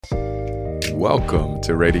Welcome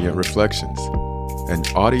to Radiant Reflections, an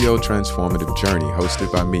audio transformative journey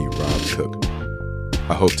hosted by me, Rob Cook.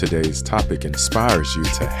 I hope today's topic inspires you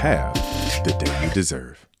to have the day you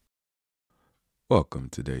deserve. Welcome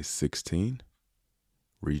to day 16,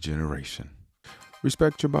 Regeneration.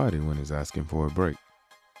 Respect your body when it's asking for a break.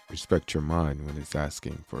 Respect your mind when it's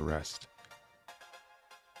asking for rest.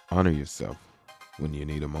 Honor yourself when you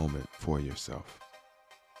need a moment for yourself.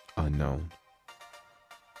 Unknown.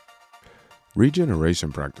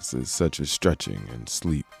 Regeneration practices such as stretching and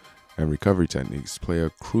sleep and recovery techniques play a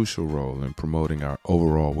crucial role in promoting our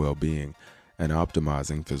overall well-being and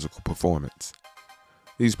optimizing physical performance.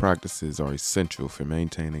 These practices are essential for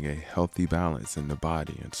maintaining a healthy balance in the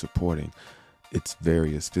body and supporting its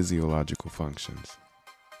various physiological functions.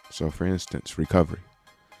 So, for instance, recovery.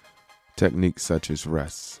 Techniques such as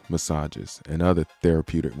rests, massages, and other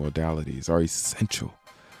therapeutic modalities are essential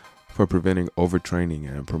for preventing overtraining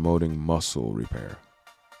and promoting muscle repair.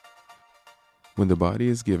 When the body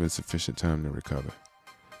is given sufficient time to recover,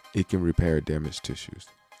 it can repair damaged tissues,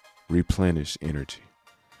 replenish energy,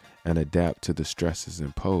 and adapt to the stresses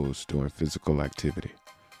imposed during physical activity.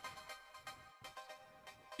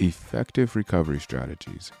 Effective recovery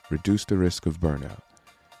strategies reduce the risk of burnout,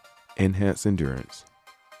 enhance endurance,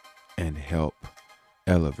 and help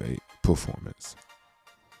elevate performance.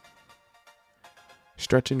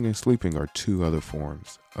 Stretching and sleeping are two other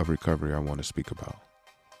forms of recovery I want to speak about.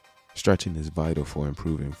 Stretching is vital for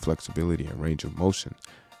improving flexibility and range of motion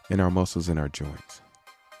in our muscles and our joints.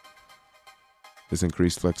 This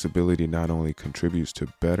increased flexibility not only contributes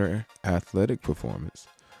to better athletic performance,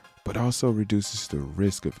 but also reduces the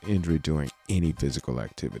risk of injury during any physical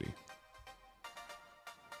activity.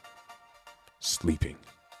 Sleeping.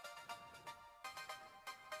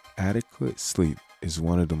 Adequate sleep is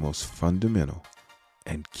one of the most fundamental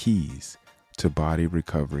and keys to body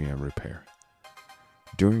recovery and repair.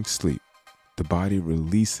 During sleep, the body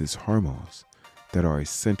releases hormones that are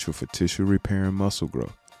essential for tissue repair and muscle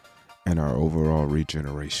growth and our overall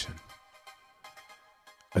regeneration.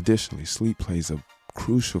 Additionally, sleep plays a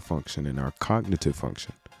crucial function in our cognitive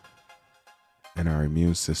function and our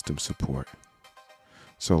immune system support.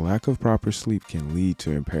 So lack of proper sleep can lead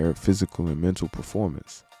to impaired physical and mental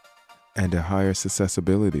performance and a higher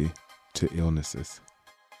susceptibility to illnesses.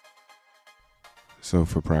 So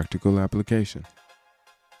for practical application,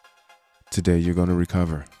 today you're going to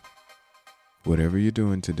recover. Whatever you're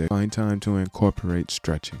doing today, find time to incorporate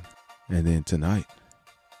stretching. And then tonight,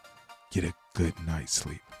 get a good night's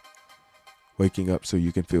sleep. Waking up so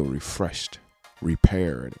you can feel refreshed,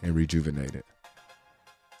 repaired, and rejuvenated.